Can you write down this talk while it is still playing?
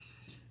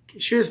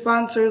Shir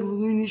sponsored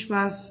Lulu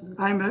Nishmas.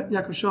 I'm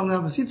Yaakov Shalom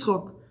Abbas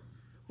Yitzchok.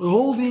 We're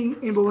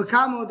holding in Bava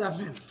Kama Daf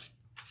Mem.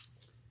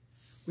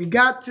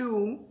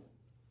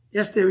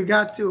 Yesterday we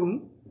got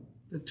to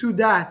the two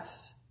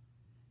dots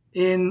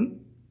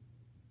in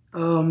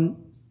Daf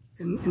Mem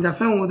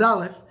Amud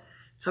Aleph.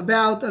 It's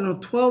about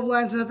 12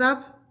 lines in the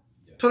top.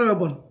 Torah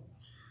Rabbanon.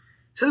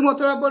 It says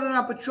Torah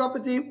Rabbanon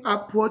apotroposim.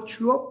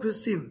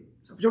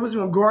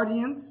 Apotroposim are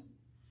guardians.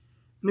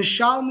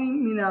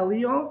 Mishalmim min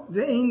aliyah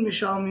ve'ein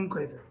mishalmim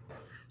kover.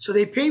 So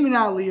they pay min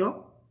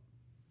aliyah,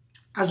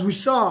 as we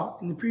saw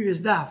in the previous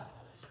daf.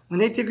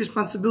 When they take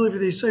responsibility for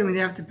the yisayimim, they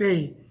have to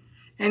pay,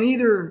 and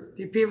either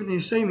they pay for the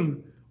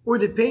yisayimim or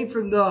they pay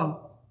for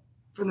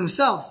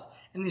themselves,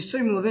 and the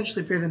yisayimim will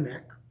eventually pay them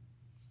back.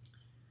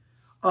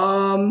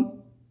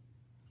 Ve'ein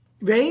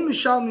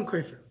mishalmim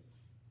kover.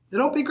 They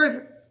don't pay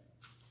kover.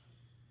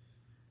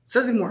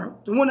 Says it more.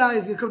 The one now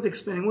is going to come to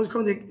explain. One's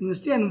going to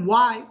understand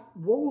why.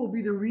 What will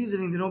be the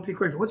reasoning they don't pay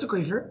kofer? What's a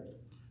kofer?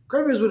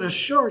 Kofer is when a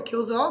shor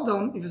kills the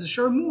adam. If it's a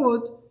shor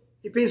muad,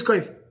 it pays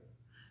kofer.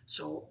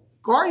 So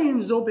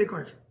guardians don't pay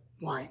kofer.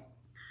 Why?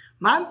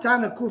 Man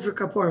tana kufr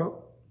kapara.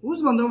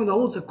 Who's man dom the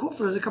holds a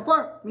kufr is a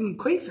kapara? Meaning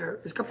kofer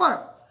is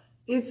kapara.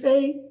 It's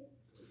a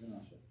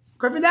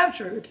kofer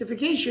nafsher,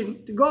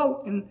 rectification to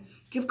go and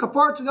give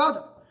kapara to the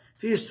adam.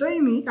 If you say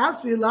me,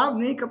 ask me lab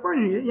ne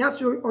kapara. You ask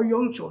your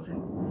young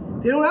children.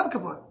 They don't have a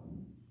kapara.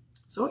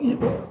 So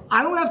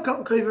I don't have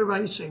kofer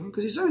by Yisayim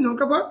because Yisayim don't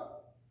kapara.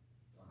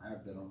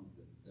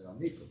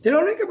 They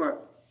don't need kapara.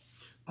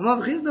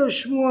 Amav Chizda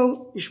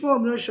Shmuel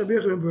Bnei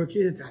Shabich Ben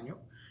Berki the Tanya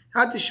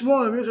had the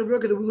Shmuel Ben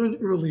Berki that we learned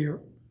earlier.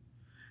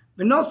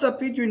 V'nosa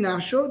Peter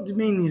Nafsho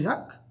Dmei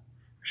Nizak.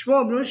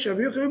 Shmuel Bnei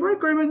Shabich Ben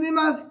Berki Dmei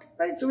Mazik.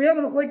 Right. So we have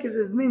a machlekes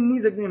as Dmei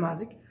Nizak Dmei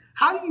Mazik.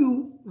 How do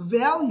you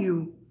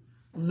value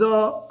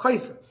the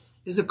kofer?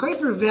 Is the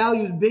kofer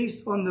valued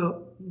based on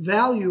the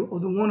value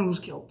of the one who's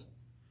killed?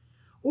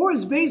 Or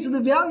it's based on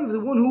the value of the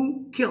one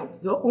who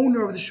killed, the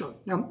owner of the shor.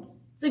 Now,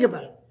 think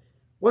about it.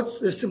 What's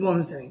the simple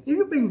understanding? If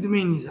you're paying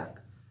Dmei Nizak,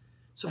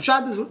 so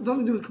Pshat has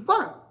nothing to do with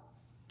kapara.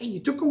 And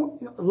you took a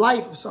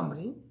life of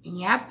somebody, and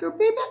you have to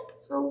pay back.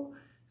 So,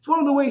 it's one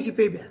of the ways you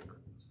pay back.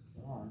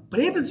 But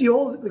if it's the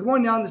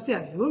one now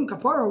understands, if you learn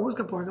kapara, what's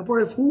kapara?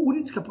 Kapara, who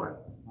needs kapara?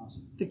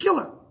 The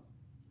killer.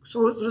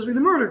 So, it's supposed to be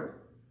the murderer.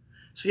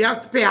 So, you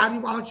have to pay. How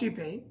much do you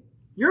pay?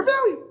 Your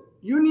value.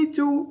 You need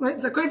to, right?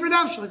 It's a kofer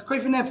nefesh, like a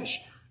kofer nefesh.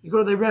 You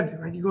go to the Rebbe,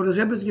 right? You go to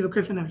the Rebbe, you give a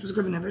kofer nefesh. What's a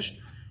kofer nefesh?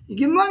 You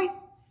give money.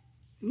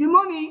 You give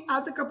money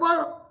at the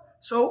kapara.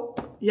 So,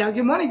 you have to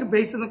give money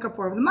based on the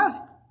kapara of the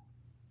mazik.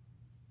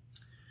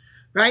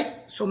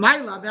 Right? So,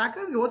 Maila, back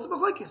on, what's the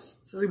machlekes?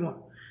 Says he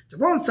won. It's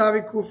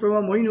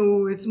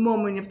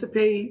mom, and you have to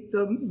pay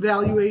the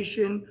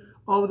valuation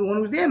of the one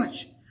who's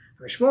damaged.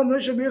 He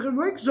holds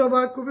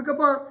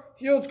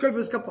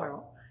kofer's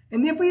kapara.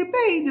 And therefore you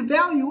pay the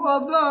value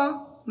of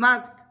the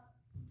mazik.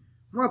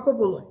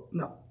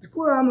 No.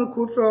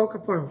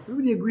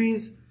 Everybody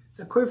agrees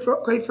that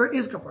kofer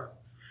is kapara.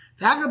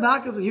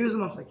 Here's the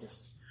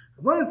machlekes.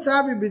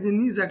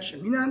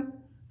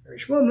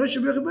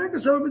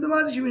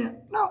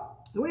 No.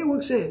 The way it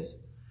works is,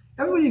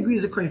 everybody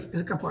agrees that kofer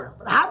is a kapara.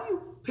 But how do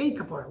you pay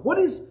kapara? What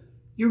is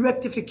your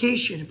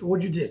rectification for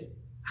what you did?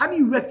 How do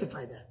you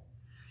rectify that?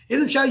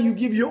 Is it you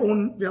give your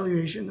own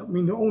valuation? I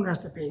mean, the owner has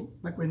to pay,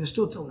 like we're in the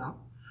store till now.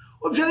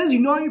 Or is,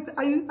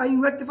 how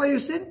you rectify your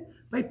sin?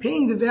 By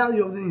paying the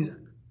value of the nizak.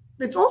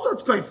 It's also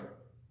it's kofer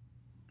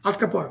of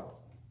kapara.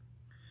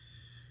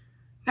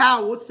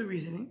 Now, what's the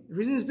reasoning? The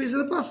reason is based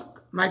on the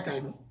pasuk. My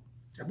time.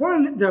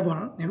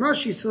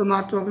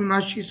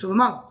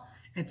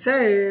 It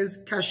says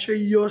kasher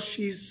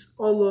yoshis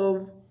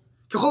olav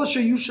kachol asher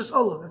yushas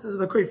olav. That says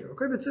about kofer.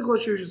 Okay, it says kachol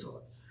asher yushas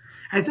olav,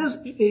 and it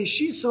says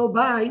shiso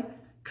by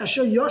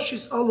kasher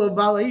yoshis olav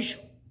balaisho.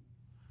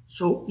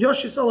 So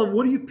yoshis olav,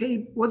 what do you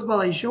pay? What's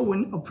balaisho?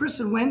 When a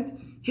person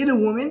hit a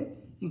woman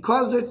and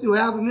caused her to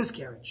have a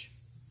miscarriage.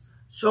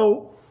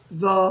 So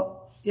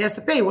he has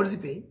to pay. What does he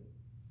pay?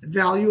 The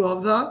value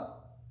of the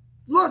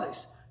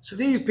vlodes. So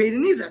then you pay the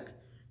nizak.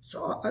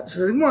 So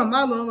the more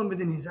malalam with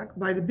the nizak,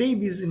 by the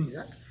baby is the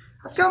nizak.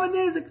 I've come with the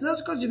nizak.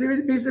 That's because you pay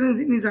the base of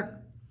the nizak.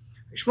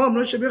 Shmuel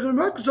Bnei Shabich Ben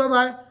Berki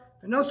Zovar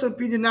v'noson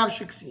pidyon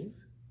nafshay ksiv.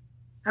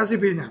 As they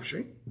pay the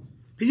nafshay,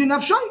 pidyon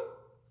nafshay,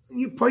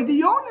 you pay the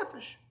yon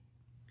nefesh.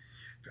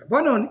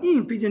 Rabbanon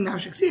in pidyon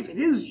nafshay ksiv. It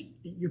is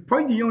you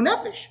pay the yon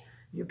nefesh.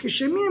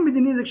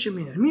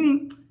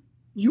 Meaning,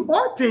 you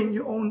are paying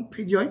your own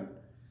pidyon,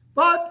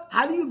 but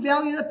how do you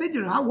value that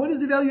pidyon? What is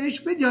the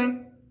valuation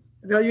pidyon?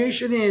 The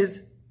valuation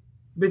is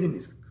bidyon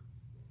nizak.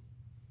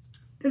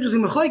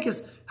 Interesting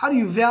machlekes. How do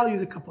you value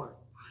the kapara?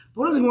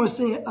 What is the Gemara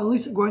saying? At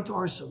least according to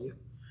our sugya.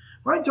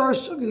 According to our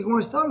sugya, the Gemara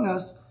is telling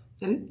us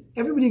that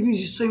everybody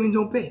agrees Yisraelim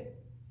don't pay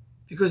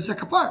because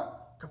it's a kapara.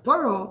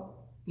 Kapara,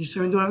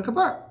 Yisraelim don't have a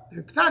kapara.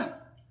 They're ketani,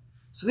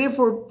 so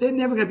therefore they're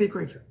never going to be a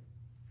kofer.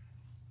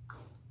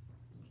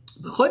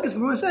 The machlekes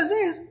Gemara says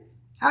is,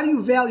 how do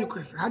you value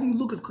kofer? How do you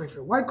look at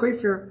kofer? Why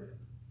kofer?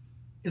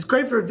 Is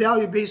kofer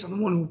value based on the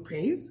one who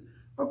pays?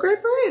 Or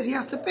kofer is, he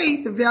has to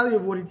pay the value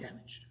of what he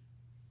damaged.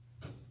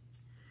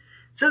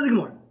 Says the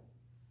Gemara,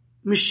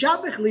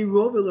 Mishabech li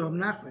Rov Rav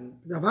Nachman,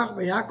 Davach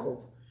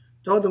Bayakov,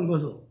 Dodom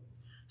Gadol.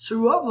 So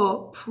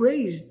Rava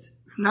praised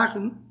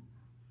Nachman.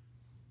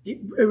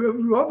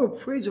 Rava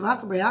praised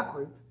Rav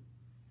Bayakov,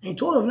 and he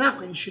told Rav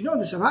Nachman, you should know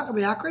this, Rav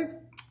Bayakov,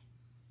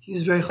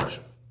 he's very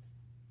chashuv.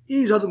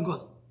 He's Dodom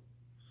Gadol.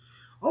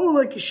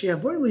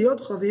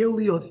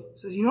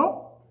 Says, you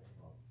know,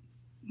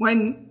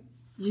 when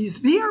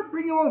he's here,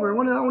 bring him over. I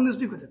want to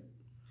speak with him.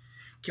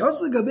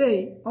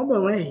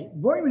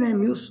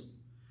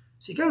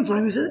 So he came in front of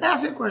him and says,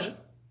 ask me a question.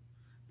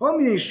 So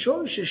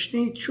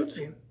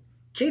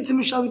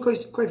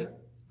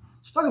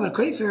talking about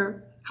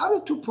kofer, how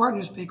do two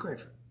partners pay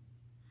kofer?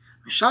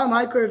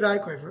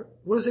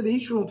 What does it say? They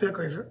each will pay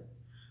kofer.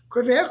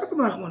 Only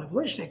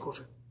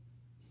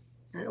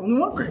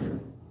one kofer.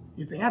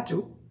 You pay not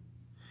two.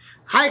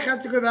 Each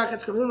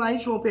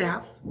will pay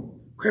half.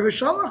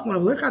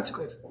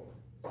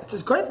 It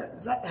says kofer. It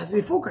has to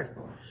be full kofer.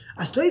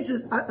 As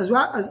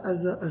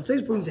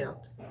Toys points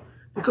out,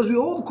 because we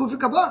all kofer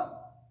kapar.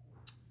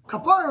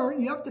 Kapar,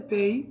 you have to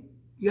pay.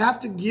 You have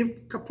to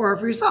give kapar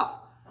for yourself.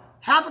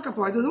 Half a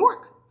kapar doesn't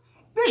work.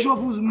 Bishop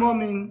who's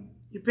mumming,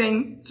 you're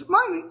paying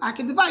money. I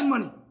can divide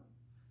money,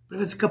 but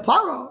if it's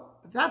kapara,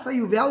 if that's how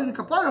you value the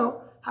kapara,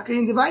 how can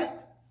you divide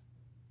it?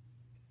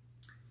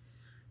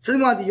 So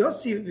as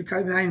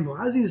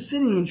he's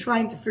sitting and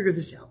trying to figure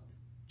this out,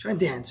 trying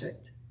to answer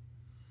it,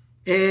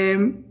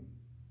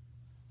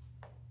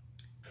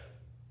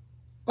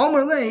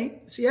 Omar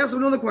Lay, so he asks him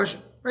another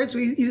question, right? So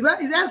he's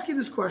asking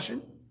this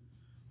question,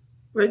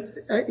 right?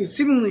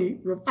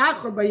 Seemingly, Rav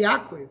Achor by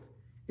Yaakov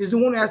is the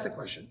one who asked the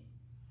question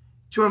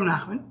to Rav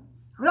Nachman.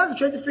 Rav Nachman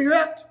tried to figure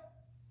out.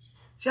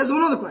 So he asks him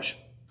another question.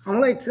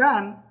 Omar Lay,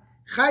 Tran,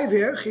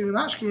 Chayver,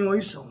 Chirimashkin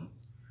Oisom,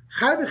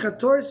 Chayver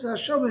Chatoris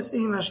Vashomes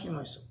Inimashkin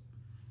Oisom.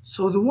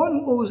 So the one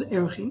who owes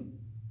Erchin,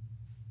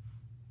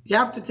 you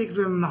have to take it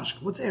from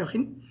Mashka. What's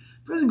Erchin?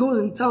 The person goes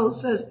and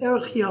says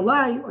Erchi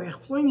Alai or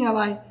Echploini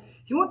Alai.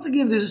 He wants to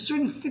give, there's a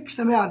certain fixed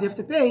amount you have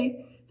to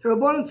pay. The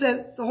Rabbanan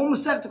said it's a whole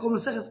Masech, called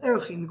Masech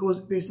Erchin, that goes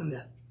based on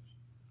that.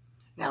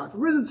 Now, if a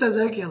person says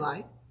Erchi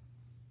Alai,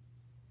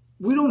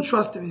 we don't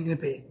trust him he's going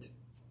to pay it.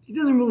 He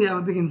doesn't really have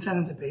a big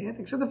incentive to pay it,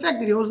 except the fact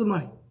that he owes the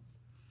money.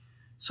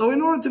 So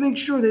in order to make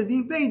sure that it's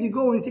being paid, you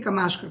go and you take a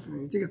mashka from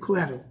him, you take a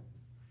collateral.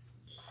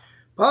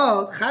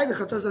 But someone who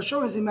holds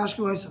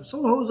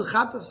the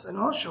chatos and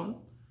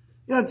hoshom,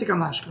 you don't take a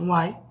mashkin.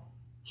 Why?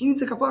 He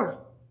needs a kapara.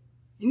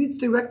 He needs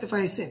to rectify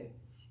his sin.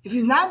 If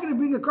he's not going to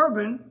bring a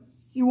korban,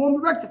 he won't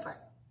be rectified.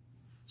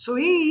 So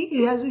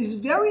he's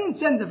very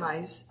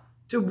incentivized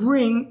to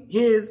bring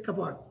his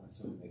kapara.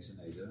 So it makes a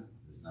neder.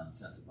 He's not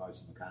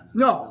incentivized in the kind of.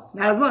 No,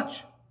 not as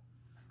much,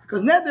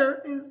 because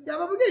neder is you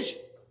have obligation,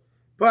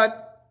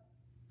 but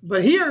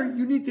here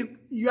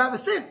you have a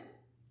sin.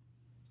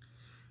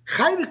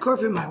 What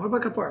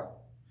about kapara?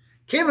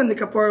 Kevin the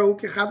kaparo,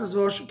 kechatas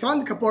vosh, Kevin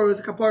the kaparo is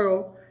a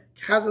kaparo,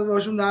 kechatas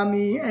voshum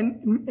nami,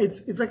 and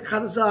it's like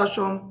kechatas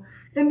ashom,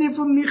 and then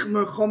for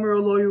michmer chomer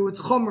oloyu,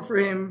 it's chomer for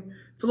him,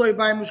 for loy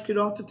bay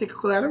mushkidov to take a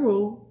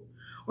collateral,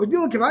 or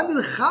do Kevin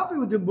the chavi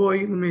with the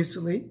boy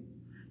lemesely,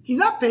 he's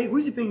not paid.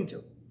 Who's he paying it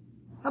to?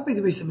 Not paying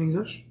the base of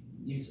English.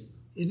 Yes.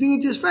 He's paying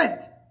it to his friend.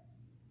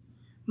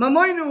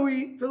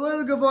 Mamoinui for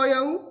loy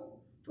legavoyahu,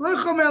 for loy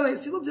chomer.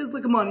 So he looks at it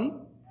like money.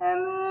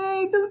 And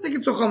he doesn't think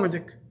it's so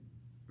chomerdik,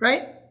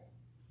 right?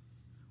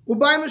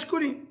 Ubay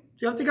mashkuri,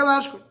 you have to take a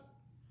mashkur.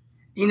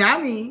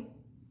 Inami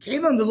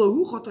came on the lo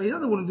huchoto. He's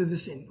not the one who did the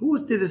sin.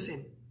 Who did the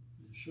sin?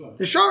 Sure.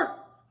 The shor.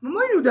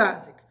 Mamoinu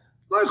dazik.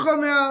 Lo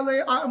chomer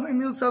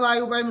emil salai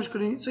ubay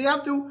mashkuri. So you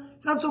have to.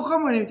 It's not so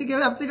chomer. You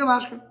have to take a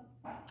mashkur.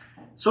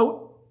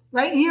 So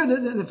right here,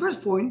 the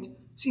first point.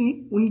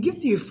 See, when you give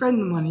to your friend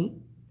the money,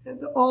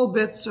 all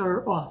bets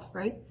are off,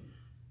 right?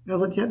 You know,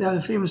 like they have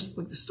the famous,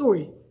 like the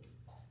story.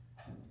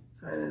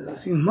 I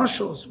think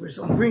mushals where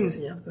someone brings,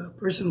 you have the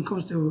person who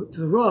comes to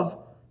the Rav,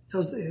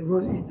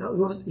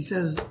 he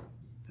says,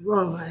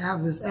 Rav, I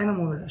have this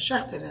animal that I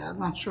shechted, I'm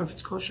not sure if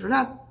it's kosher or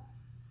not.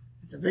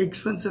 It's a very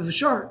expensive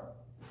short,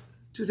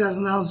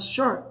 $2,000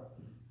 short.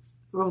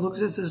 The Rav looks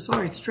at it and says,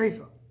 sorry, it's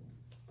treifa.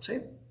 Say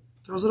it,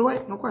 throws it away,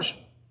 no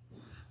question.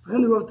 But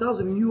then the Rav tells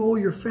him, you owe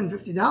your friend $50.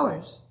 What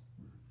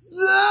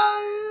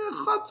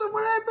did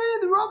I pay?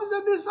 The Rav is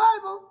on this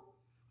side, bro.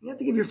 You have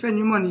to give your friend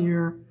your money,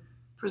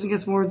 person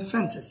gets more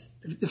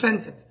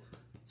defensive.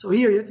 So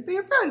here, you have to pay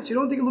your friends. You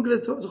don't take a look at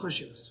his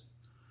chashivas.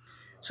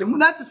 So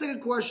that's the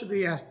second question that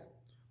he asked.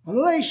 I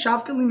read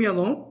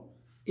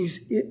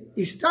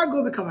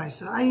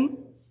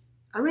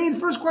the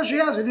first question he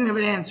asked, I didn't have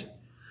an answer.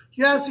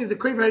 You asked me if the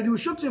kraver had to do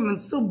with shuktim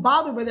and still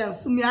bothered by that. I'm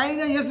still behind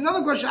there. You asked me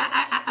another question.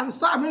 I'm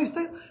really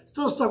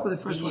still stuck with the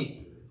first one.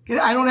 Okay,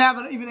 I don't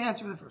have even an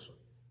answer for the first one.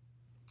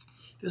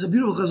 There's a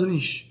beautiful Chazon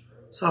Ish.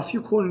 So a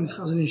few quoting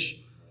Chazon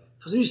Ish.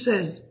 Chazon Ish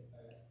says,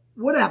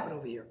 what happened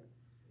over here?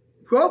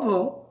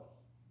 Rava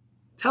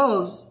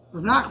tells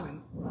Rav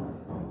Nachman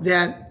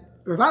that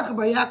Rav Achor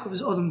bar Yaakov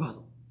is Adam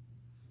Gadol.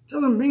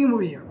 Tells him, bring him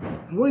over here.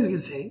 And what is he going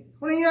to say?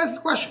 Why don't you ask a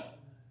question?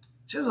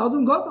 He says,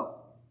 Adam Gadol.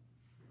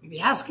 Maybe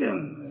ask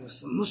him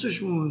some Musa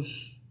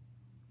Shmuz,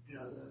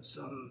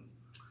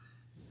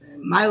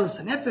 milas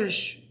and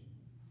nefesh.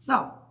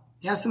 No,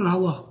 he has some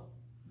halacha.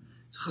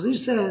 So Chazon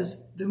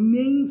says the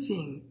main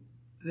thing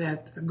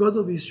that a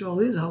gadol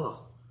b'Yisrael is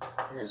halacha.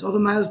 And that's all the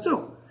milas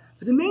do.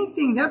 But the main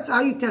thing, that's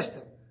how you test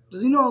him.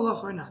 Does he know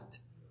halacha or not?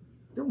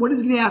 What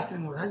is he going to ask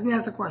anymore? How's he going to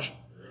ask the question?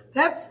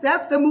 That's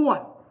number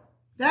one.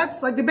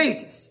 That's like the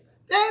basis.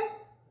 Then,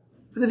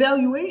 for the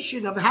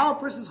evaluation of how a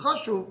person's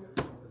chashuv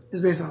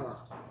is based on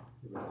halacha.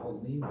 The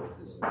whole name of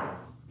this is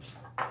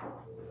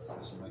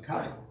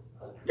Makai.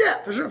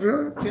 Yeah, for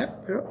sure.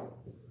 Yeah, for sure.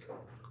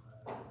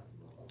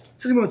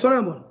 Says more, Torah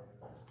Amon.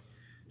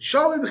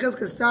 Shalom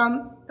b'chezkas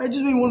stam. I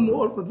just made one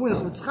more. But the point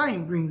that Chofetz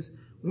Chaim brings,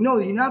 we know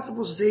that you're not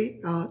supposed to say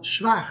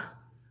shvach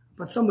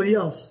about somebody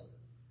else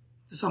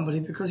to somebody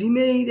because they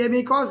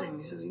may cause him.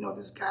 He says,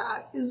 this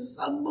guy is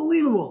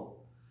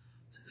unbelievable.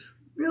 Says,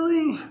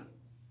 really? I'm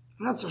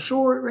not so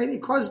sure, right?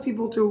 It causes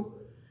people to.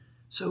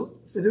 So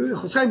the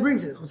Chofetz Chaim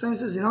brings it. Chofetz Chaim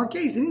says, in our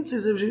case, he didn't say,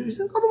 he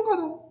said,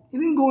 Gadol. He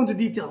didn't go into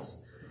details.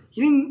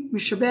 He didn't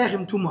mishabech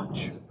him too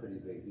much. It's a pretty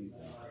big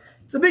detail.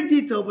 It's a big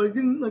detail, but he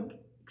didn't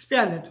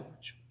expand it too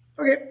much.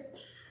 Okay.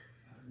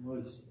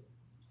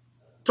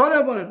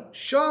 Tana Bonan,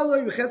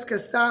 Shaloi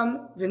b'chezkas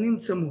stam v'nim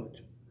tzamud.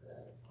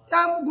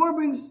 Gemara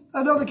brings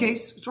another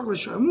case. We talk about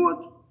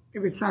Sharamut.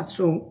 Maybe it's not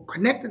so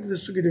connected to the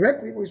sugi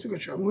directly, but we speak of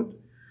Sharamut.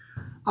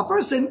 A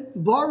person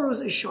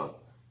borrows a shor.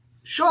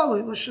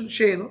 Shaloi l'shen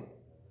sheilo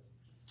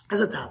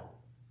as a tam.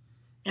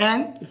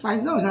 And he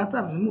finds out it's not a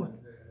tam, it's a mud.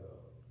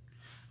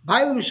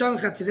 Bailu misham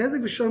chatzi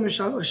nezek v'shor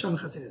misham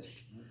chatzi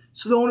nezek.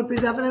 So the owner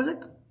pays half an nezek,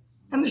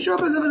 and the shor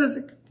pays half an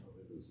nezek.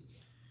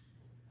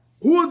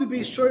 Who would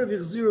be shor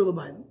v'chziru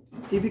l'bailu?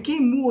 He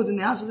became mud in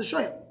the house of the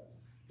shoyel.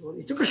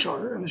 He took a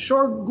shor, and the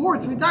shor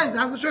gored 3 times the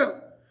house of the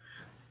shoyel.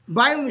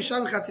 Bailu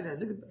misham chatzi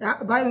nezek.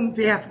 Bailu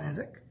pay half an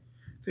nezek.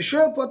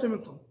 V'shor poter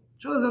miklum.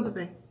 Shor doesn't have to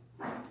pay.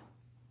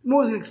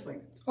 More is going to explain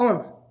it.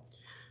 Alright.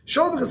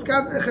 Shor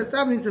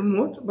b'chestab needs a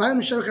mud. Bailu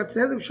misham chatzi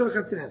nezek v'shor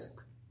chatzi nezek.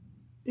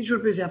 Each shor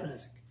pays half an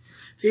nezek.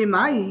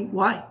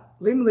 Why?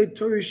 She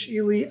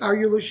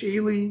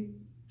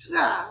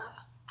said,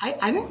 I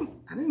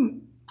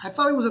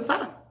thought it was a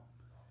tam.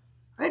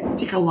 I didn't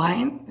take a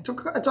lion. I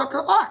took an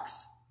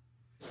ox.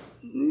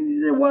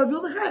 He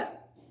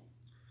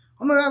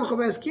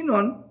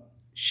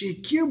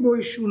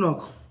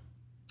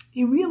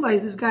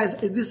realized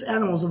this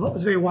animal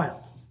was very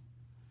wild.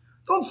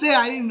 Don't say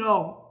I didn't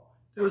know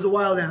there was a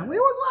wild animal. It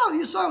was wild.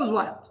 You saw it was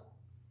wild.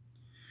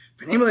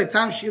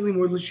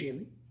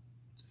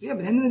 Yeah,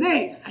 but at the end of the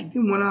day, I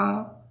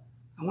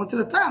wanted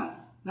a tam,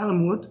 not a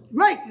mud.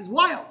 Right, it's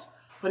wild.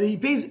 But he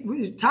pays,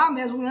 tam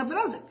has only half an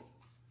ezek.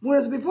 Mud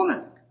has to pay full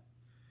ezek.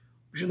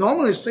 If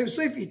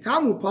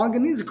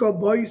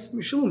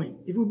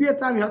it would be a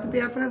tam, you have to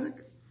pay half an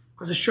ezek?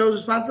 Because the show is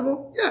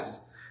responsible?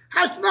 Yes.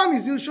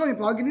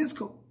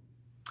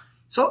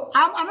 So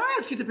I'm not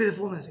asking you to pay the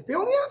full ezek. Pay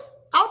only half.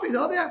 I'll pay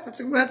the other half. That's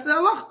the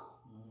halach.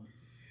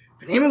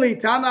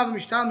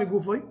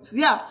 Says,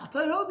 yeah, I'll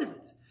tell you another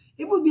difference.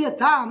 It would be a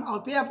tam,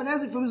 I'll pay half an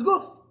ezek from his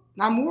guf,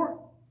 not more.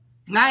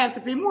 And I have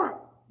to pay more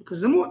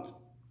because of the mut.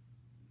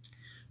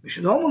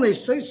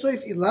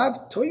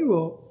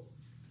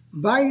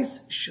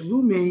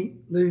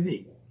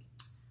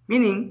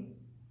 Meaning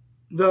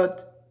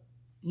that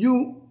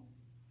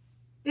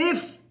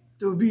if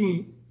there would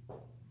be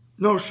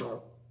no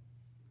shor,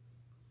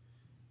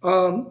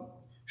 you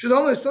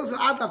still have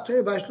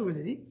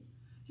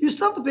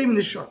to pay me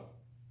the shor,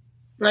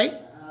 right?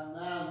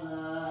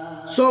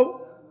 So.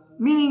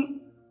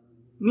 Meaning,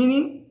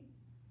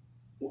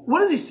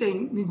 what is he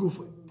saying?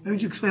 Migufa. Let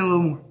me explain a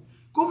little more.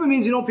 Gufa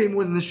means you don't pay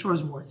more than the shor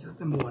is worth. That's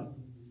number one.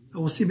 And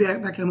we'll see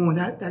back in a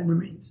moment that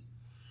remains.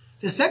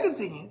 The second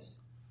thing is,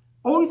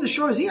 only if the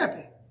shor is here I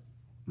pay.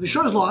 If the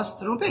shor is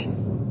lost, I don't pay.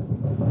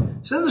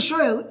 Says the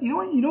shor,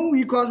 you know what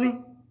you caused me?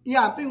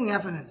 Yeah, I'm paying only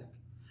half an ezek.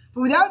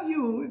 But without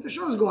you, if the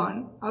shor is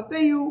gone, I'll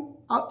pay you.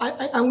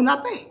 I will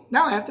not pay.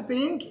 Now I have to pay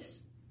in any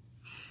case.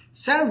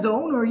 Says the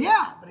owner,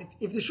 yeah, but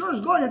if the shor is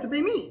gone, you have to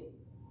pay me.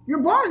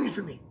 You're borrowing it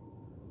from me.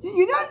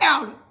 You're not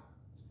out.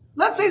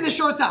 Let's say it's a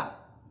short time.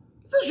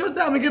 It's a short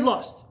time and get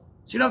lost.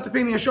 So you don't have to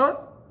pay me a short?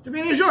 You have to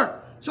pay me a short.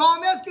 So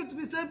I'm asking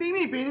you to pay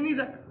me, pay the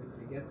nizak. If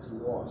he gets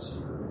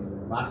lost, when he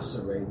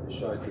machzerate the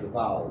shor to the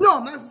bowl.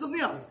 No, machzer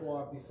something else.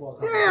 Before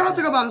I don't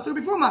talk about it. I took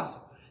it before machzer.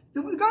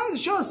 The guy in the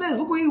shor says,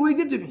 look what he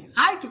did to me.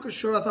 I took a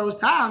shor, I thought it was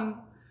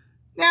tam.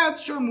 Now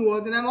it's shor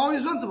more, then I'm always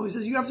responsible. He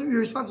says, you're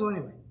responsible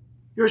anyway.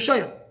 You're a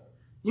shoyer.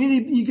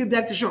 You get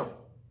back to shor.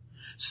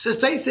 So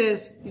Tate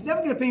says, he's never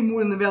going to pay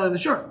more than the value of the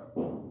shor.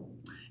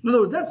 In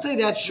other words, let's say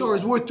that shor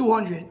is worth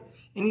 200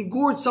 and he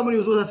gored somebody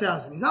who was worth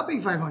 1,000. He's not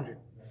paying 500.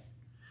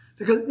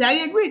 Because now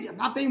he agreed, I'm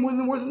not paying more than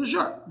the worth of the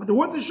shor. But the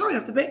worth of the shor you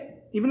have to pay,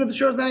 even if the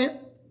shor is not here.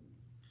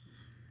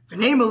 If a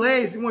name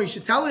malays, you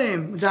should tell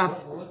him,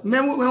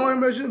 remember when we're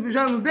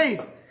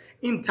base,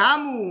 im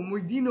tamu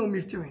moidino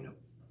miftarino.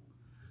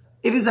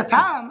 If it's a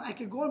tam, I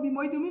could go and be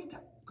moidu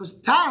miftar. Because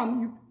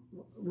tam,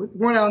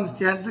 we're not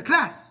understand, it's a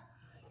knas.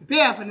 You pay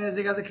half an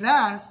ezek as a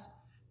knas,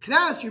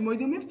 you're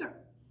moidu miftar.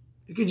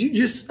 You could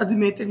just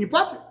admit and you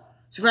potter.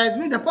 So if I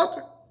admit, I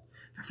potter.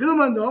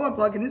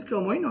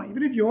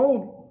 Even if you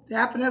hold the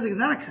half an nezek is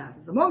not a kas,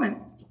 it's a moment.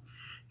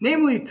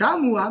 Namely,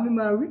 tamu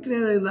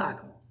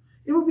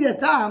it would be a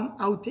tam.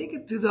 I would take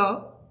it to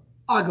the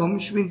agam,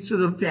 which means to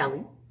the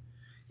valley.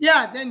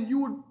 Yeah, then you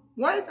would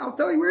want it. I'll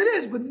tell you where it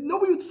is, but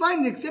nobody would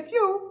find it except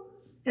you,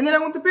 and then I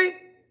want to pay.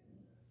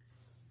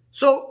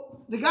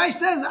 So the guy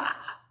says,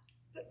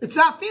 it's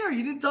not fair.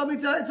 You didn't tell me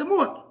it's a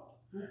mu'at.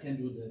 Who can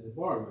do that? The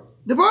borrower.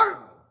 The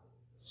bar.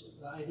 So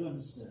I don't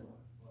understand.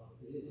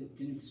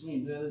 Can you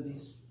explain whether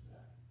this?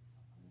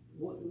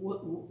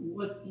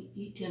 What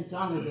he can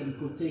tell me that he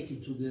could take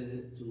it to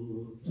the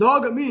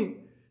Dog, I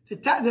mean,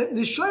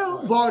 the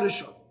shoyl bar the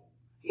shor.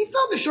 He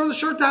thought the shor was a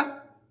short time.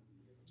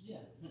 Yeah.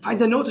 Find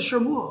the note the shor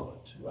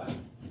mu'at. Right.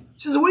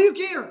 She says, what do you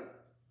care?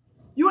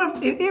 You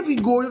have if you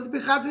go, you have to be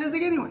chatzin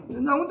ezek anyway.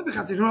 No, I want to be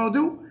chatzin. You know what I'll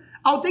do?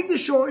 I'll take the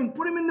shore and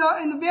put him in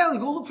the valley.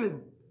 Go look for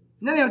him,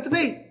 and then you have to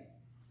pay.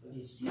 But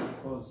he still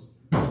because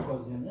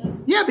him.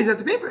 Yeah, but you have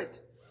to pay for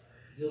it.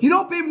 You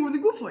don't pay more than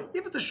goof.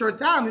 If it's a short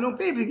time, you don't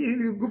pay if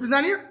the goof is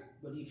not here.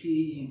 But if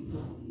he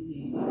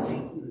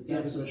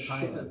gets the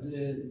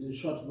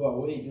shot go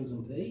away, he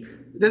doesn't pay.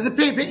 Doesn't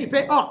pay. He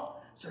pay. Oh,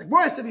 so like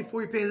Boris said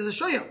before, he pays as a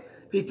shoyel,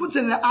 but he puts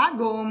it in the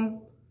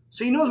agom,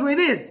 so he knows where it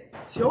is.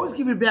 So you always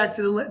give it back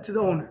to the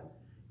owner.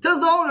 Tells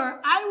the owner,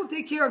 I will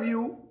take care of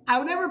you. I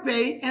will never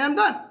pay, and I'm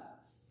done.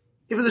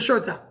 If it's a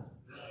short time.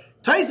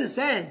 Taisa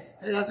says,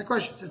 and that's the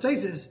question. Says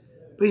Taisa,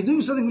 but he's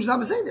doing something which is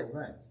not there.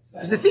 Right.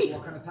 He's a thief.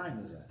 What kind of time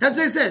is that? That's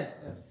what it says.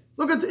 Yeah.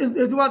 Look at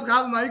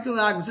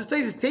it says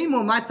Taisa,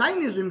 Tamo, my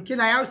time is him,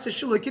 can I ask the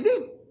Shiloh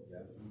Kedim?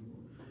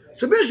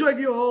 So Bishop, if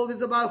you hold,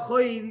 it's about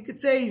Choy, you could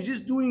say he's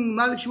just doing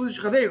Mazik Shivud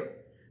Shachaveru.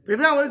 But if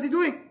not, what is he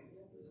doing?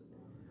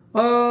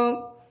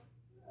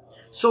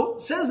 So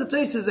says the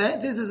Taisa,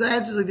 this is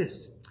answers like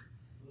this.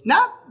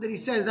 Not that he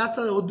says that's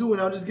what I'll do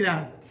and I'll just get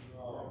out of it.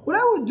 What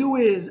I would do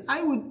is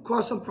I would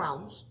cause some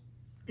problems,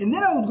 and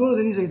then I would go to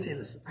the Nizak and say,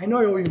 listen, I know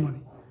I owe you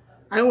money.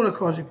 I don't want to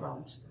cause you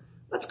problems.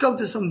 Let's come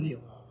to some deal.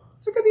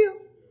 Let's make a deal.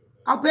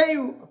 I'll pay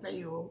you,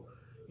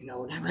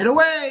 not right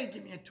away.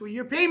 Give me a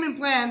 2-year payment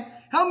plan.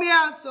 Help me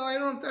out so I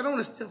don't want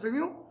to steal from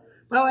you.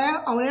 But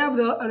I would have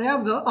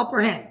the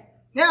upper hand.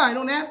 Now I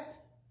don't have it.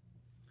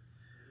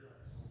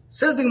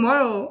 Says the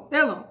Gemara,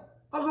 Elo,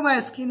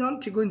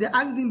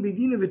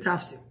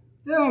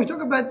 no, we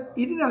talk about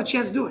he didn't have a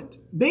chance to do it.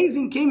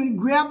 Bezin came and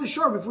grabbed the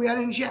shore before he had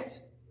any chance.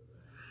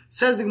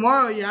 Says the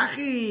Gemara,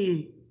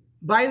 Yachi,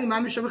 Baili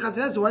Mami Shabbat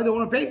Chatzines, so why the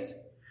owner pays?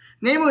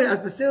 Namely, as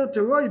Basel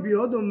Teroi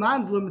Biodo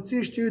Mandlo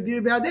Mitzir Shtir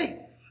Dir Beadeh.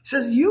 He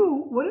says,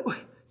 you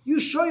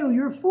shoyl,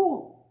 you're a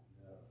fool.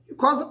 You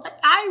caused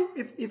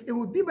if it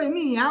would be by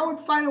me, I would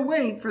find a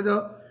way for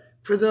the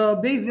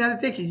Bezin not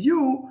to take it.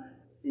 You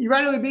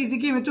right away Bezin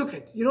came and took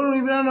it. You don't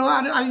know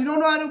how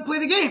to play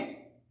the game.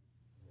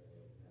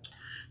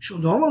 Says,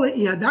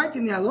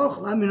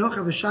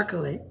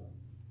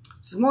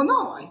 well,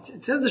 no,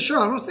 it says the shore,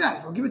 I don't understand.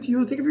 If I'll give it to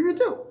you, I'll take it from you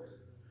too.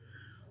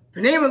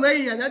 If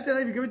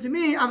you give it to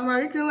me, I'll put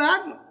it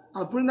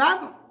in the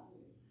agno.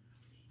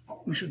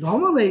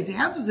 To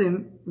answer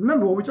him,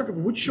 remember what we're talking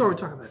about. Which shore we're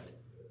talking about?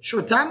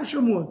 Short time or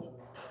short mood?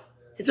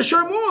 It's a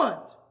short mood.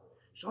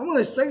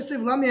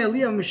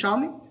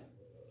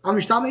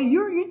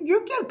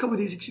 You can't come with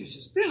these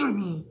excuses.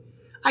 Me.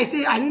 I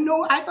say, I didn't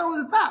know, I thought it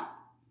was a time.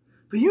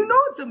 But you know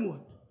it's a mood.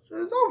 So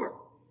it's over.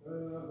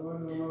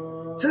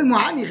 So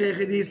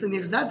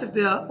that's if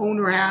the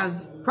owner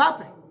has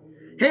property.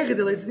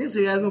 If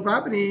he has no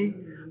property,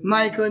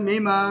 Michael and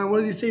Meimar, what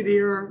do you say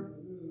there?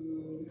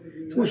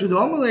 So it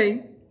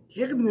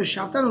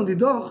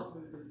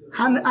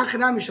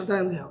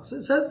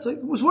says, so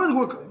what is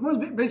work?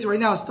 Basically right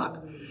now it's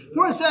stuck.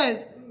 Where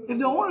says, if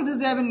the owner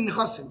doesn't have any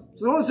nechasim,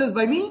 so the owner says,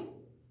 by me,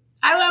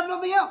 I don't have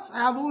nothing else. I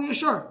have only a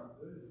shore.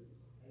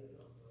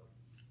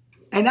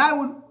 And I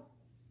would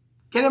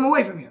get him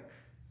away from here.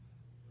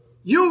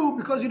 You,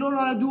 because you don't know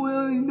how to do,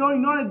 you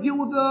don't know how to deal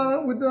with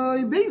the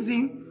Beis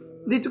Din,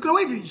 they took it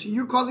away from you. So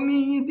you're causing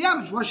me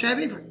damage. Why should I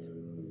pay for it?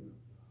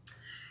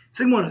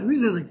 Second one, the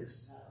reason is like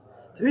this.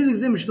 The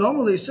reason is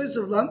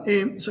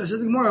so I said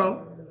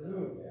tomorrow,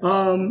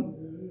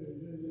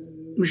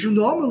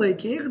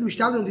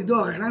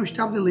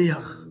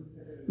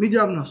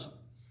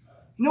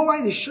 you know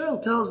why the Shoel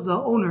tells the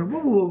owner,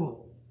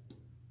 whoa.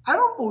 I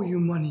don't owe you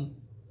money.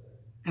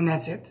 And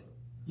that's it.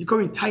 You call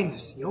me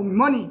tightness. You owe me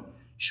money. You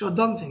should have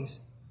done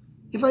things.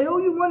 If I owe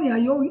you money,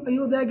 I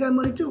owe that guy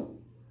money too.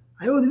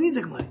 I owe the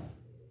Nizak money.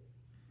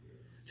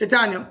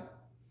 Tetanya.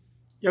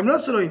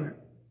 Yamnos or Oimer.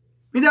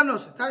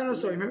 Midamnos. Tanya no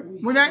Soimer.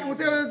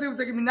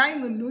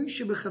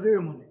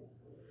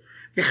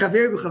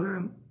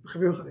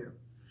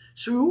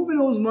 So Reuven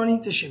owes money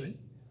to Shimon.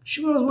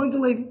 Shimon owes money to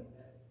Levi.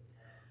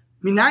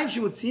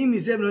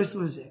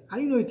 How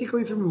do you know you take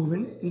away from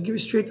Reuven and you give it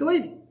straight to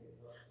Levi?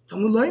 The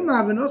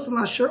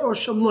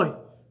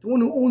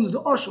one who owns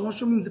the Osham.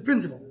 Osham means the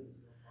principal.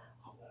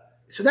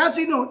 So that's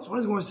how you know. So what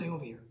is going to say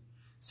over here?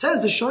 Says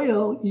the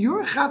Shoyel,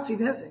 you're Chatzi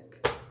Nezek.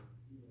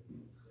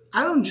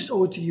 I don't just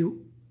owe it to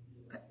you,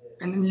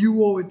 and then you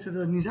owe it to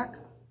the Nizak.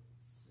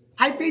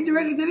 I paid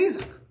directly to the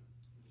Nizak.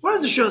 What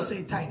does the Shah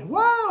say, Taina?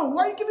 Whoa,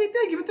 why are you giving it to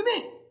me? Give it to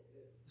me.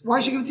 Why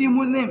should I give it to you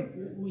more than him?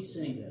 Who is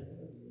saying that?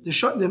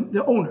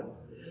 The owner.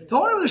 The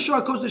owner of the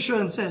Shah goes to the Shah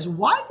and says,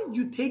 why did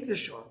you take the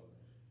Shah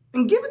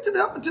and give it to the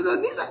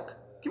Nizak?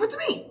 Give it to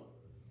me.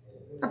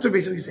 That's what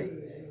basically he's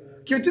saying.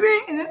 Give it to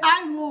me and then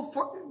I will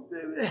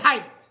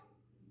hide it.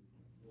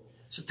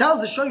 So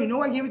tells the Shah, you know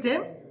why I gave it to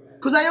him?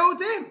 Because I owe it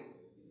to him.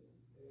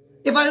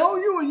 If I owe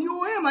you and you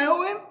owe him, I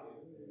owe him.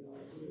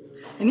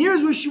 And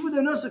here's where Shibud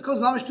HaNosa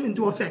comes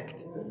into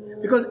effect.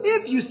 Because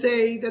if you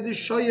say that the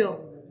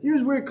Shoyel,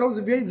 here's where it comes,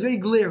 it's very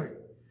glaring.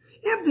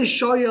 If the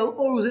Shoyel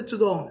owes it to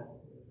the owner,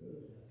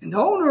 and the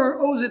owner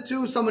owes it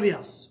to somebody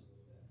else,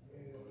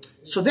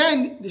 so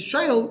then the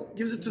Shoyel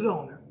gives it to the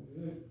owner.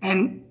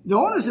 And the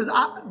owner says,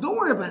 don't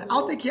worry about it,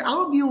 I'll take care,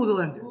 I'll deal with the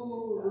lender.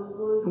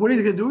 And what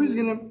he's going to do, he's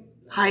going to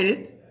hide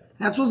it.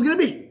 That's what it's going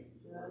to be.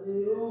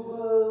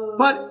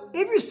 But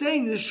if you're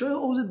saying the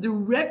Shoyel owes it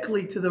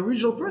directly to the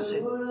original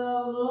person,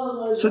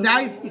 so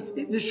now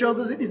the Shoyel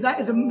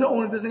the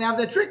owner doesn't have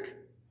that trick.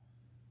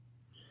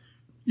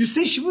 You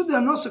see, Shibud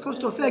HaNosa comes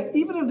to effect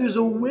even if there's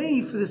a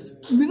way for this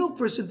middle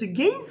person to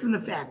gain from the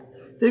fact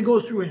that it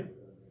goes through him.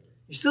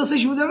 You still say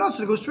Shibud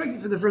HaNosa, it goes directly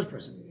for the first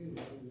person.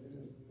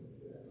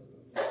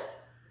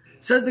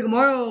 Says the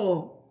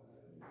Gemara.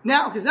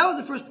 Now, because that was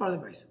the first part of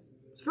the Brisa.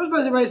 The first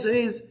part of the Brisa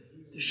is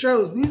the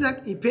Shoyel's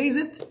Nizak, he pays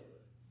it.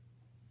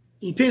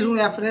 He pays only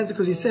half an Nizak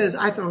because he says,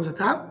 I thought it was a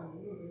tam.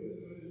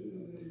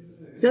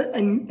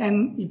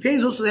 And he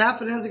pays also the half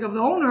an Nizak of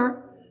the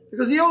owner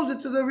because he owes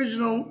it to the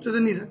original, to the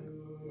Nizak.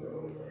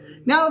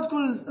 Now let's go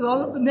to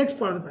the next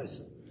part of the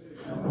Brisa.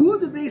 Who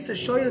the base of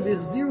Shoyel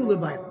v'chziru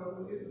lebayla?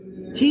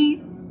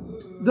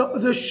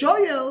 The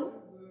Shoyel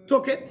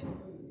took it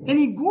and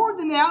he gored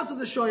in the house of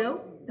the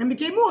Shoyel and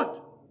became muad.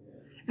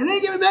 And then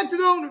he gave it back to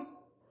the owner.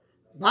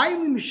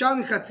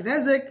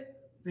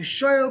 The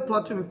Shoyel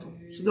potter mikum.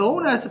 So the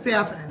owner has to pay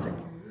half an nezek,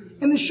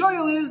 and the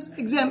Shoyel is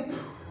exempt.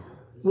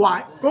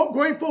 Why?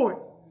 Going forward,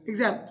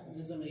 exempt.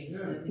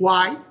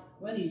 Why?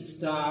 When he's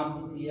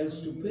done, he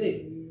has to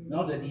pay.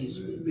 Now that he's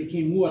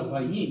became muad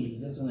by him, he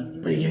doesn't have to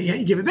pay. But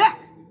he gave it back.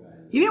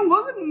 He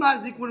wasn't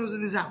mazik when it was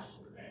in his house.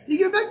 He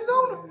gave it back to the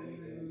owner.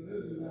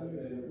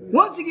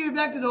 Once he gave it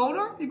back to the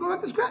owner, he go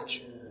back to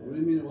scratch. What do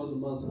you mean it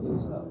wasn't mazik in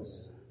his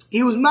house?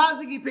 He was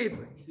mazik, he paid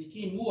for it. He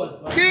became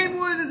muad. Came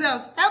in his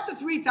house. After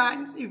 3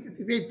 times, he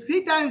paid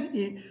 3 times,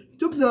 he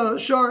took the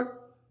shor,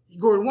 he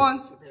gored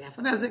once, he paid half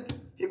a nezek.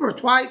 He gored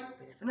twice, he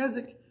paid half a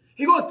nezek.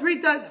 He gored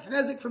 3 times, half a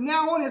nezek. From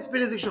now on, he has to pay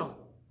nezek shor.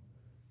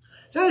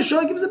 Then the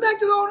shor gives it back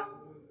to the owner.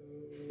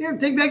 Here,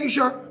 take back your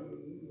shor.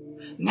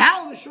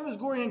 Now the shor is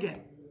goring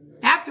again.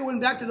 After it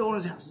went back to the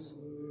owner's house.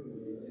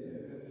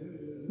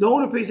 The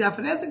owner pays half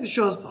a nezek, the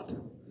shor is potter.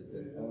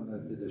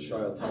 Did the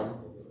Shoyel tell him?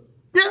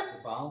 Yeah.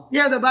 The Baal?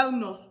 Yeah, the Baal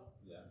knows.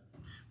 Yeah.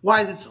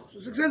 Why is it so? So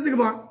it's explains the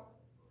Gemara.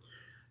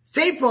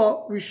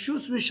 Seifo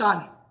Rishus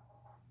Mishani.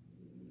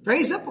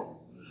 Very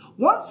simple.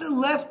 Once it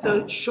left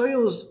the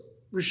Shoyel's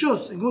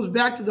Rishus and goes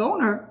back to the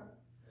owner,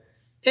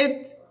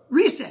 it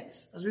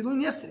resets, as we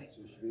learned yesterday.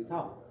 So it should be a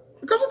Tal.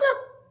 It goes with them.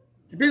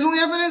 He pays only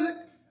half an ezek.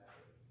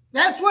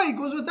 That's why he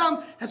goes with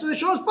them. That's why the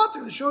show is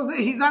potter. The show is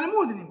he's not in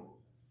mood anymore.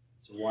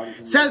 So why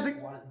doesn't Says the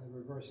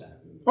reverse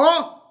happen?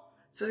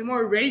 So the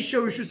more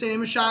ratio, we should say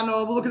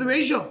Mishano, but look at the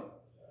ratio.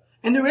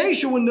 And the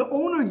ratio, when the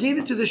owner gave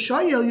it to the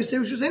Shoyel, you say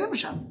we should say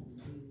Mishano.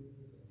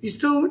 You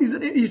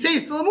say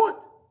he's still a mood.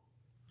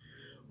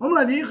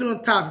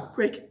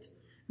 Break it.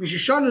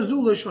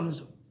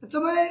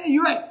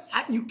 You're right.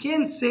 You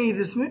can't say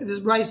this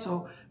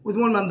brayso with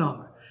one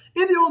mandamer.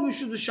 In the old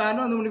Mishud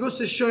Mishano, and then when it goes to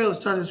the Shoyel, it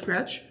starts from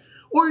scratch.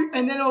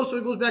 And then also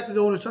it goes back to the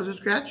owner, starts from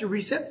scratch, it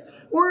resets.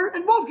 Or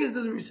in both cases, it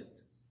doesn't reset.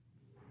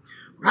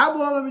 It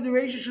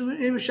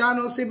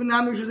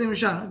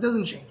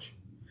doesn't change.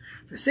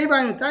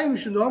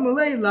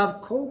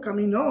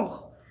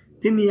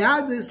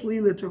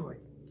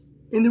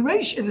 In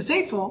the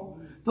Seifo,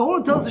 the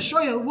owner tells the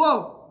Shoyel,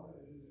 whoa,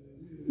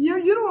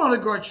 you don't want to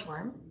guard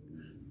Shvarim.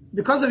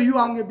 Because of you,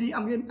 are you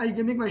going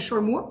to make my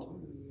shor muad?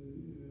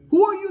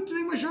 Who are you to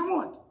make my shor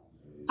muad?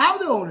 I'm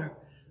the owner.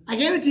 I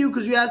gave it to you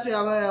because you asked me,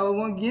 I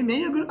want to give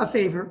me a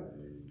favor.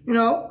 You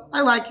know,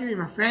 I like you, you're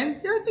my friend.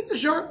 Here, take the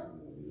shor.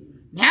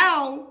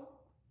 Now,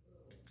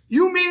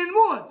 you made it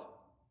muad.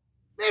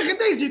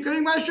 You can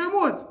make my shor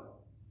muad.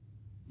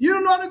 You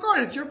don't know how to guard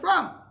it. It's your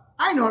problem.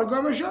 I know how to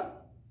guard my shor.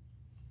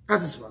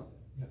 That's a spot.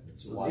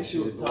 So why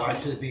should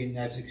it be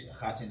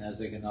Chatzin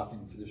Nezek and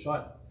nothing for the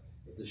Shoyel?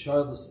 If the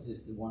Shoyel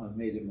is the one who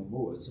made him a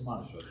muad, it's a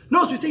man Shoyel.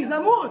 No, so we say he's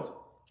not muad.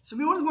 So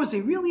what is going to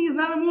say? Really, he's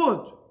not a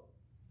muad.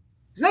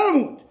 He's not a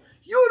muad.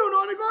 You don't know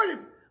how to guard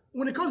him.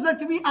 When it comes back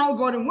to me, I'll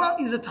guard him well.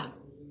 He's a tam.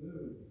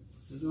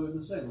 So do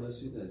I say,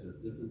 unless you there's a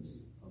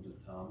difference of the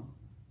tam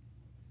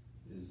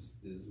is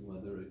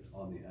whether it's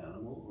on the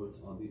animal or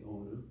it's on the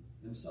owner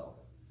himself.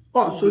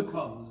 Oh, so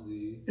becomes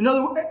the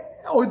another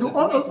or the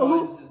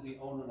is the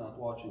owner not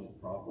watching it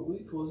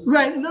properly causes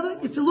right. Another,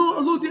 it's a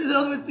little. The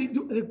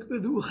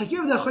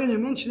chakir that I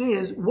mentioned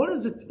is what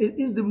is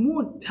the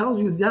more tells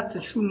you that's the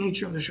true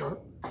nature of the shor,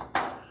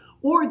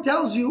 or it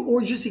tells you,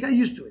 or just you got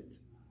used to it.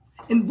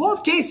 In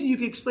both cases, you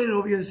can explain it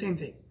over here the same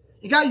thing.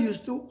 It got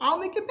used to, I'll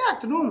make it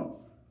back to normal.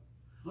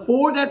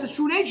 Or that the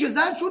true nature is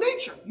not a true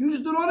nature. You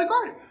just don't know how to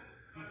guard it.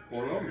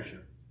 Or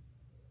ownership.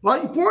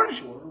 Well, you pour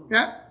it.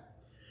 Yeah.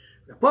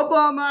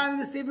 Papa man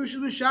the same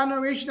Rishon Lashana,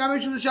 Rishon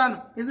Rishon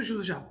Lashana. Here's Rishon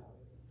Lashana.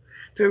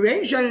 The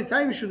Rishon and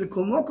time Rishon the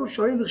Kolmoko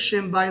Shoylich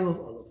Shem Bail of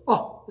Olive.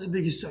 Oh, there's a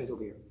big side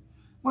over here.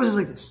 Why is it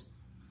like this?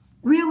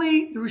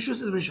 Really, the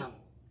Rishus is Mishana.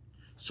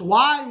 So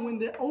why, when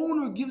the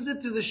owner gives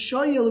it to the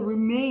Shoyel, it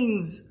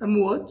remains a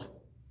muad,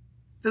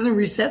 doesn't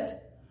reset?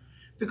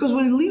 Because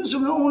when it leaves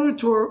from the owner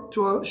to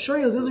a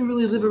Shoyel, it doesn't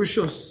really live a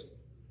Rishus.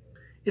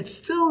 It's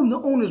still in the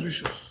owner's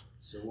Rishus.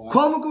 So why?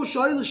 Kolmoko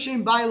Shoylich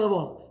Shem Bail of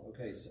Olive.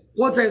 Okay, so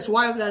One second, so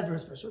why have that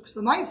verse first? Because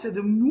the Ma'ase said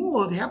the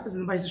muad happens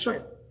in the Bais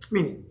Shoyel.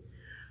 Meaning,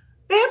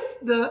 if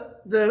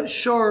the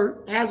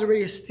shor has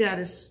already a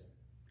status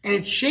and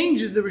it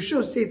changes the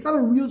rishos, say it's not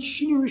a real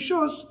shini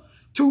rishos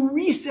to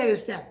reset a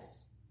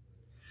status,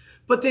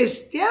 but to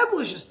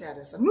establish a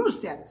status, a new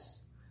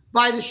status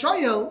by the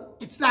shoyel,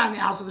 it's not in the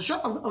house of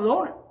the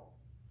owner.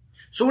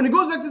 So when it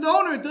goes back to the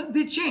owner, it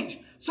did change.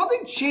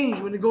 Something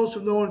changed when it goes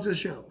from the owner to the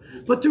shoyel.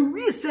 But to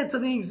reset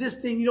something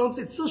existing, you don't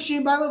say it's still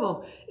shem by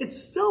level.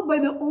 It's still by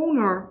the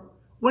owner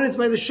when it's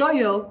by the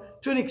shoyel.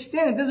 To an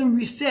extent, it doesn't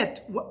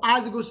reset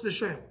as it goes to the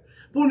shoyel.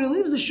 But when it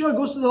leaves the shore,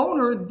 goes to the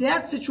owner,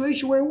 that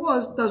situation where it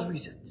was does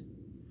reset.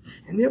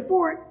 And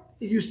therefore,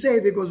 you say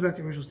that it goes back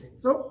to the original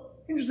state. So,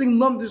 interesting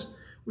lumdus,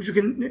 which you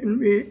can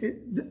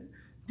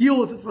deal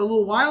with it for a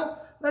little while.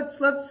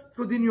 Let's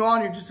continue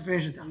on here just to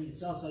finish it down. It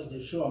sounds like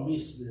the shore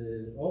missed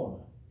the owner.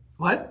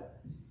 What?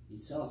 It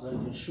sounds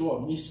like the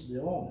shore missed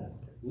the owner.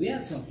 We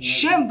had something like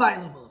Shem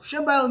Bailable.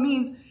 Shem Bailable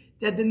means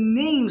that the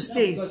name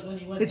stays.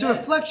 It's a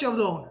reflection of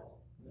the owner.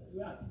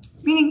 Right.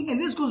 Meaning, and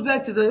this goes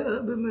back to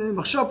the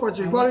Machshava parts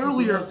we brought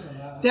earlier,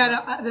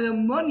 that the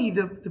money,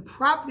 the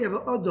property of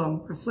an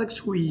Adam reflects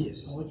who he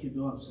is. And what you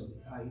do,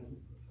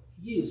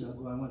 years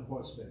ago, I went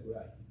horseback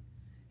riding.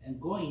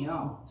 And going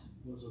out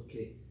was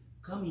okay.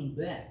 Coming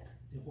back,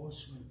 the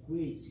horse went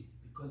crazy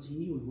because he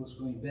knew he was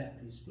going back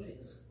to his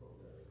place.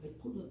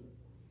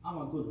 I'm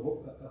a good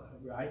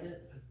rider.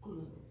 I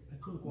couldn't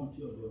control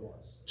the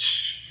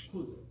horse.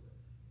 Couldn't.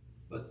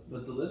 But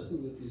the last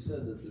thing that you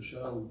said, that the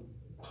show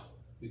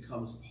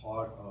becomes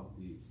part of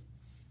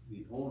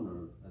the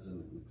owner as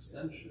an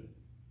extension.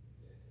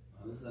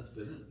 How does that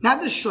fit in?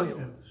 Not the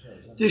shoyel.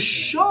 The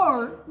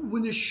shor,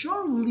 when the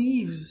shor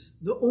leaves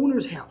the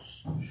owner's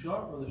house, Shor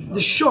or the shor?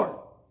 the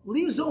shor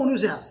leaves the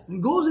owner's house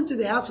and goes into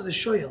the house of the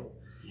shoyel,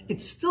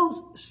 it still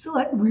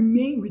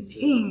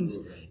retains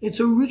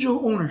its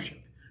original ownership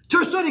to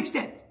a certain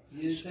extent.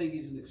 You're saying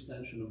he's an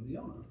extension of the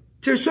owner.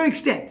 To a certain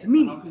extent, How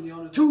meaning can the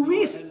owner to go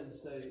reset. ahead and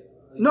say,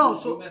 No,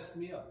 you so messed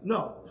me up?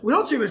 no, we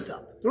don't say messed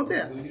up. Don't say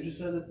that. Well, you just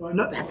said it right.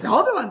 No, that's the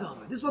other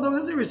one. This one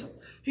doesn't reset.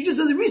 He just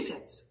says it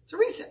resets. It's a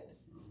reset.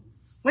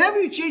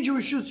 Whenever you change your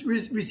rishus,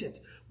 reset.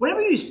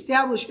 Whatever you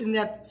establish in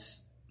that,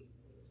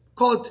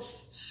 call it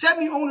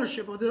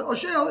semi-ownership of the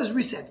Oshayel is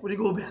reset when you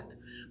go back.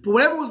 But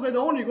whatever was by the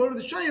owner, you go to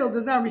the Shayel,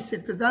 does not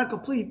reset because it's not a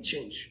complete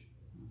change.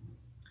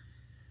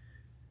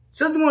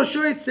 Says the more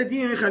Shoretz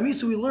Tadin and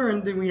Chamisu, we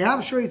learned that we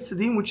have Shoretz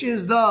Tadin, which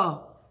is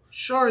the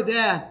shor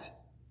that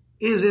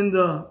is in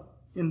the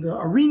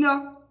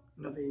arena.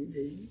 You know,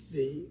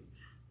 they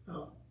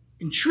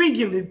intrigue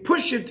him, they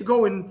push it to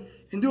go and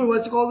do it.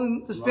 What's it called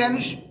in the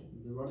Spanish?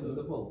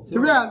 The bull. The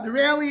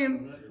rally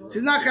him.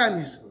 He's not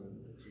Chamisu.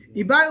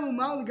 Ibailu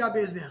mal gabe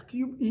Mizbeach.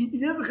 He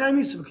doesn't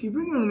Chamisu. Can you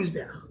bring him to the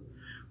Mizbeach?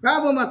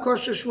 Rabbi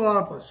Makosher Shmuel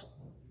Apostle.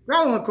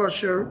 Rabbi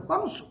Makosher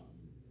Anusu.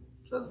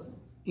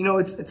 You know,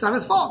 it's not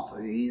his fault.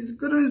 He's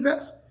good on his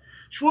bech.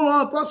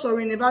 Shmuel Apostle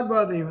in Nevad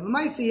Ba'avera. The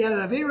Ma'ase he had an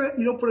Avera,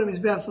 you don't put him in his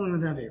bech something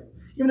with Avera.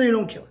 Even though you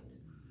don't kill it.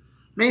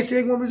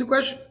 Ma'ase more brings a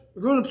question.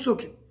 We're going to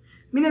Psukim.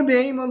 Mina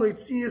Be'ema lo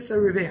yitzias a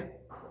Revea.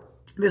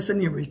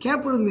 Vesanirba. You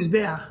can't put him in his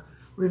bech.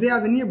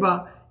 Revea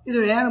Venirba,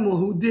 either an animal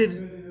who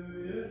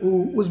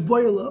was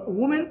boiled a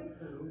woman,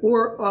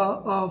 or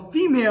a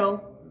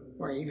female,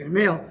 or even a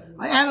male,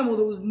 an animal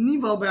that was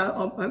nival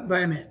by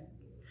a man.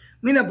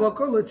 Mina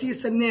bakar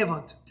lotziyas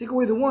nevat. Take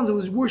away the ones that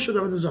was worshipped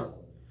over the zar.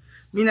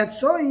 Mina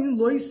tzoyin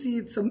loisi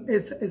it's a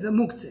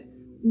muktzeh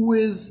who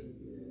is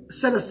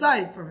set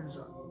aside for the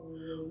zar.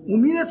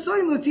 Umina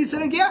tzoyin lotziyas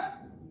negach.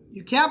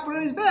 You can't put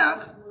on his back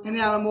an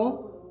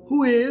animal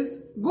who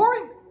is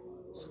goring.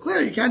 It's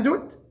clear you can't do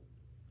it.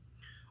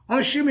 So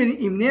it's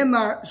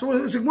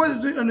like more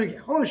than a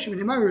negach.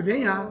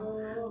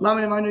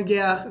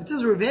 If it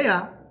says reveya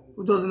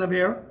who doesn't have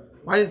air,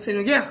 why did it say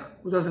negach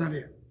who doesn't have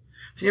air?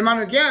 If I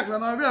have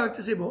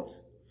to say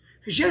both.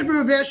 They're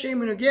not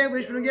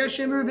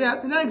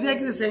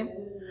exactly the same.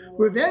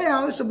 By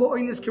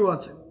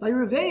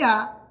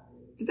Reveya,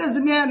 it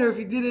doesn't matter if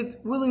he did it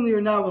willingly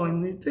or not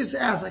willingly. This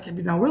ass I can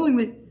be not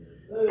willingly. Even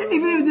if he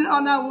did it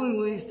not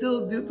willingly, he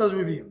still does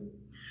review.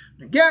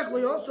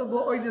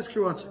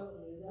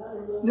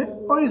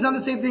 Oin is not the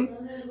same thing.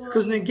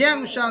 Because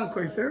Negach Mishan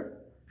Koifer.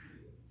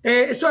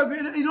 Sorry,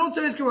 you don't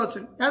say it's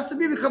Kirotzen. It has to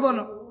be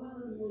B'Chavana.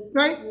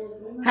 Right?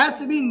 Has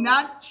to be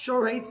not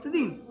Shor hates the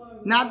din.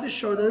 not to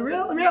show the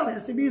reality. It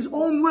has to be his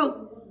own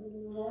will.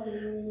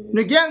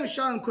 Negel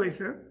Mishalim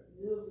Koifer.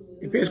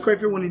 He pays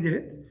Koifer when he did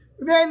it.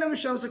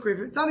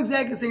 It's not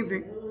exactly the same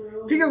thing.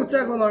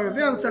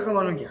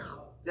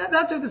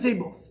 That's what to say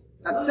both.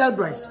 That's that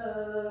Bryce.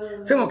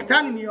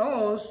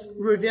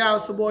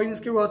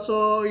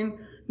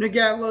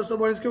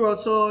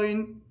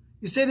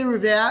 You say the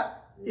Rivea,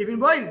 even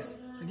bonus.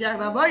 Negel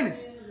not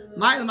bonus.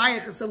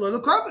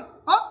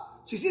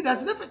 So you see,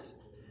 that's the difference.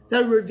 The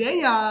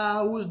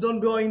Rivea who was done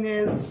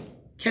bonus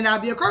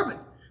cannot be a carbon.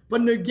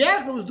 But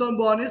Negel who was done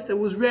bonus that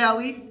was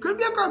rarely could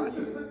be a carbon.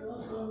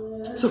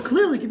 So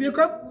clearly it could be a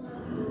carbon.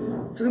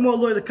 So the more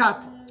lawyer the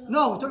cat.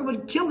 No, we're talking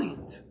about killing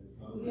it.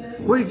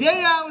 Where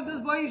Rivea who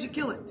does bonus, you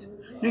kill it.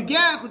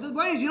 Negel who does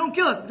bonus, you don't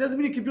kill it. It doesn't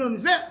mean you can put it on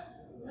his back.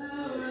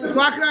 So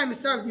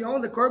the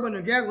only carbon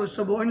Negel was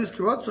so bonus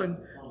kirotson.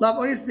 Love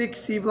bonus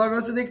diksiv, love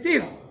bonus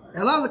diktiv.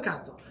 Allow the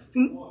cat.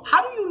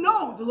 How do you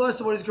know the law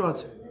is what is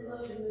kirotson?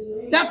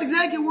 That's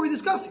exactly what we're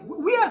discussing.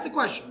 We asked the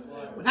question.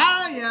 When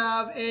I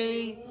have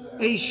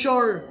a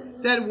shor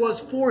that was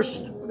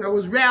forced, that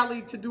was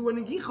rallied to do an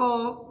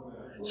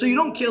negicha, so you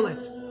don't kill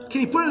it.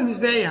 Can you put it in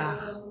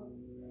mizbeach?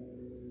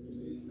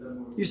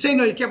 You say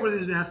no, you can't put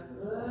it in mizbeach.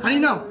 How do you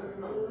know?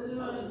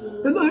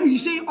 You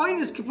say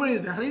oinus can put it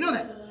in mizbeach. How do you know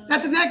that?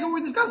 That's exactly what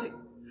we're discussing.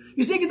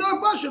 You say gedor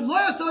pashut lo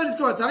yasol is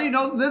kirotz. How do you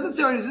know? Doesn't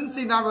say oinus, doesn't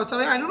say narot.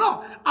 I don't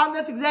know.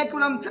 That's exactly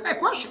what I'm trying to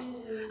question.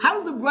 How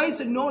does the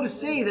Brisa know to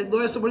say that lo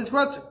yasol is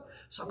kirotz?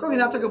 So come, we're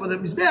not talking about the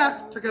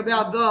mizbeach, talking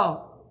about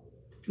the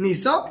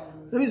misa.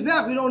 The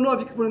mizbeach, we don't know if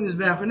you can put in the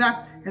mizbeach or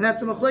not, and that's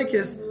the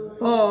machlekes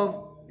of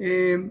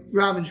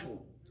Rav and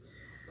Shmuel.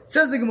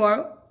 Says the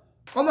Gemara,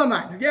 "Oh my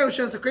mind, Negel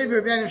Hashem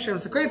Sakrefer, Reviah Hashem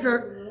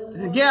Sakrefer. The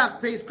Negel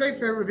pays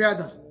Krefer, Reviah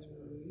doesn't."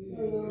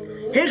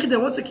 Hey,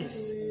 what's the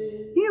case?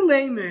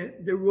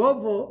 Ileme the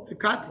rovo the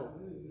cattle,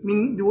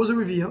 meaning there was a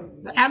reveal.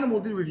 The animal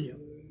did reveal,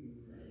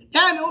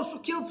 and also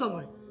killed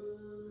somebody.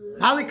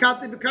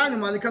 Malikate b'karnim,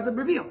 malikate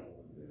b'reveal.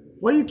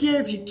 What do you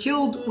care if you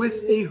killed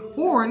with a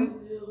horn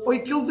or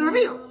you killed the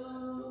reveal?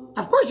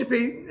 Of course you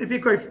pay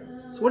koifer.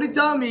 So what are you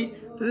telling me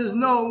that there's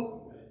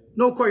no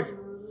koifer?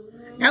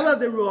 Ella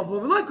the rule of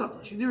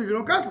loikatlo. She did reveal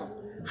no katlo.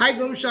 Hai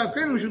glom sham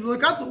koifer should do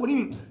katlo. What do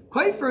you mean?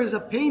 Koifer is a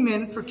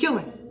payment for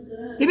killing.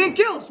 He didn't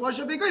kill, so why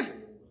should I pay koifer?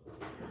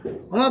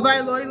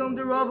 Amabai loilom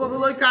the rule of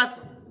loikatlo.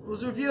 It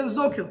was revealed, there's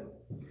no killing.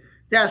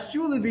 The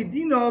asuli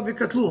bedino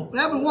v'katlu. What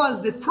happened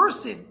was the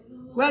person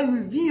who had a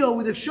reveal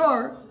with a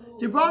shor,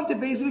 they brought him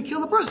to base and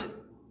kill the person.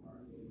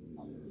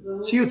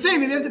 So you'd say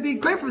maybe you have to be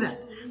great for that.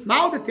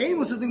 Mao the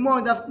table says the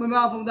more daf from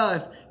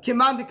dalef.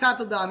 Kiman the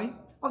katal dami.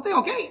 I'll think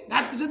okay,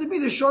 that's considered to be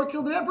the shor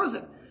killed the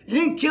person. He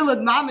didn't kill it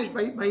mamish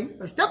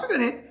by stepping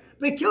on it,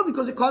 but he killed it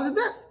because it caused a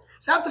death.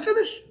 So that's a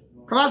kiddush.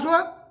 Kamash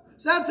what?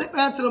 So that's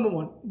answer number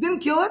one. He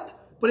didn't kill it,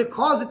 but it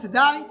caused it to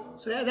die.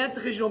 So that's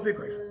a kiddush. Don't be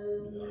great.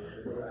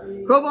 He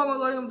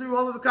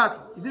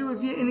did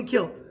review and he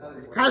killed.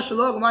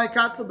 Kashalog my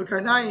katla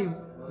b'karnayim.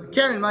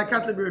 Karen, my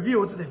katla review.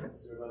 What's the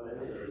difference?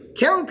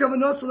 Karen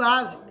kavanos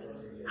lazik.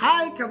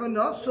 Hi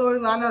kavanos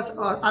lanas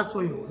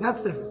atzmayu.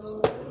 That's the difference.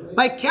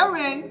 By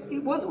Karen,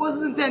 it was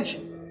his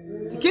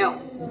intention to kill.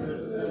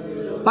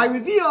 By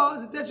reveal,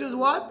 his intention is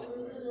what?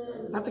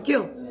 Not to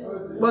kill,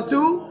 but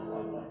to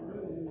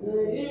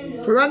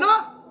for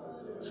rana.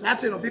 So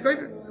that's it. Don't pick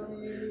over.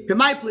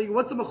 My plea.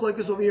 What's the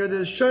machlokes over here?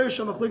 The shorish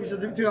machlokes of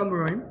the Tiran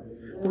Moraim.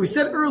 We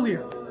said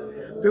earlier.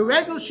 The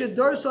regal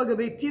shedor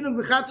sagabeitinum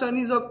b'chatzar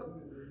nizok.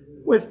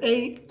 If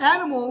a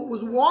animal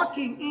was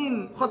walking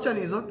in chatzar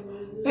nizok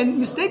and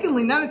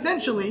mistakenly, not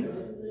intentionally,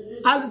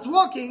 as it's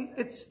walking,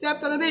 it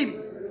stepped on a baby.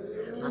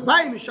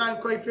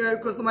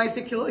 Because the mice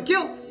killed.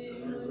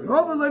 You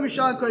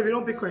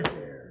don't pick koifer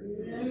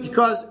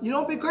because you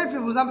don't pick koifer if it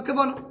was not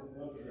b'kavanah.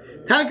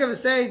 Tanaka will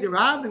say the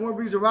Rav, the Gemara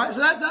brings a Rav. So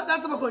that's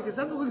the machlokes.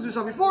 That's the machlokes we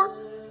saw before.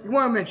 The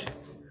Gemara mentioned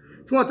it.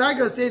 So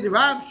Tanaka will say the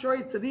Rav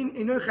shorit tzadin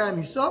eno chayim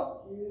miso.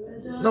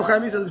 No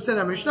chayim miso as we said in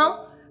our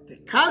Mishnah. The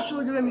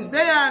kashul givem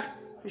mizbeach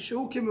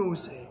mishu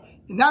kimusei.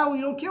 And not only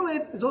you don't kill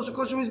it, it's also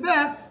kosher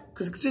mizbeach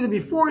because it's considered to be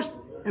forced,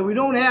 and we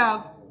don't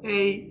have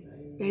a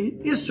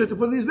issur to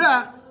put in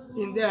mizbeach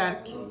in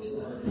that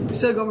case. We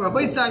said go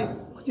Rabbi Isai.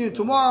 Continue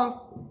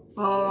tomorrow.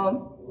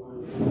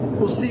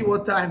 We'll see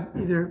what time.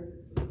 Either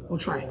we'll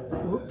try.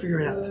 We'll figure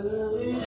it out.